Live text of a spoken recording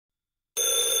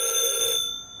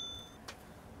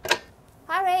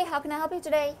Ray, how can I help you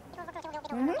today?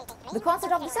 The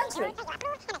concert of the century.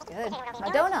 Good.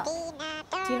 Madonna.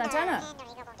 Tina Turner.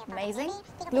 Amazing.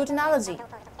 Gluten allergy.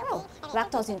 Oh,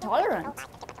 lactose intolerant.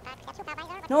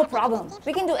 No problem.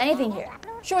 We can do anything here.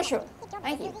 Sure.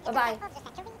 Thank you. Bye-bye.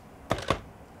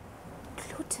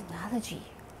 Gluten allergy.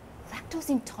 Lactose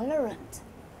intolerant.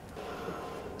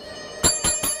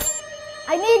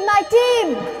 I need my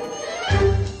team!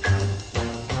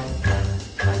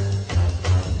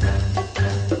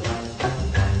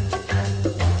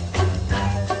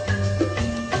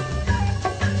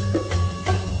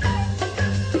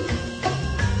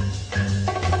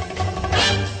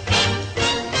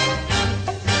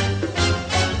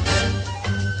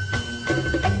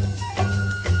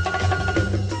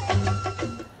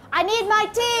 I need my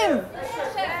team!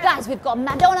 Guys, we've got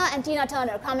Madonna and Tina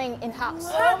Turner coming in-house.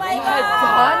 Oh my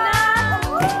God!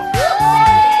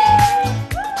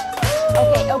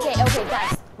 Okay,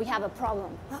 guys, we have a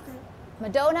problem. Okay.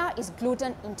 Madonna is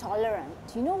gluten intolerant.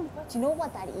 Do you know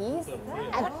what that is?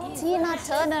 And Tina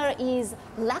Turner is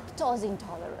lactose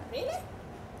intolerant. Really?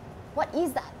 What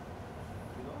is that?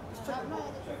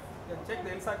 Check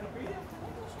the encyclopedia.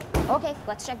 Okay,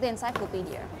 let's check the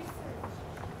encyclopedia.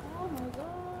 Oh my God.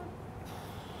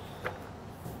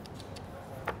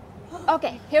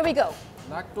 Okay, here we go.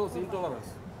 Lactose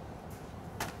intolerance.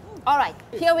 All right,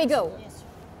 here we go.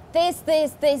 This,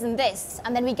 and this,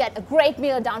 and then we get a great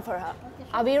meal down for her.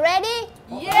 Are we ready?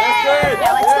 Yeah!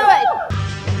 Yeah, let's do it.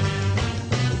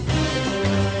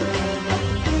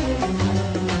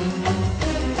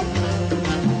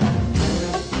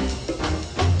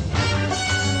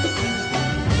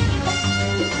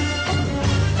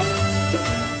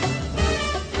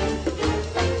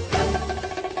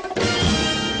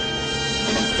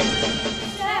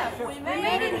 Chef, we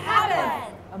made it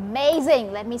happen!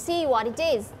 Amazing. Let me see what it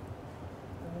is.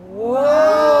 Whoa!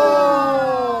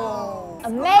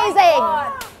 Amazing.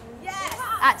 Yes!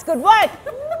 That's good work.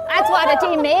 That's what a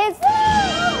team is.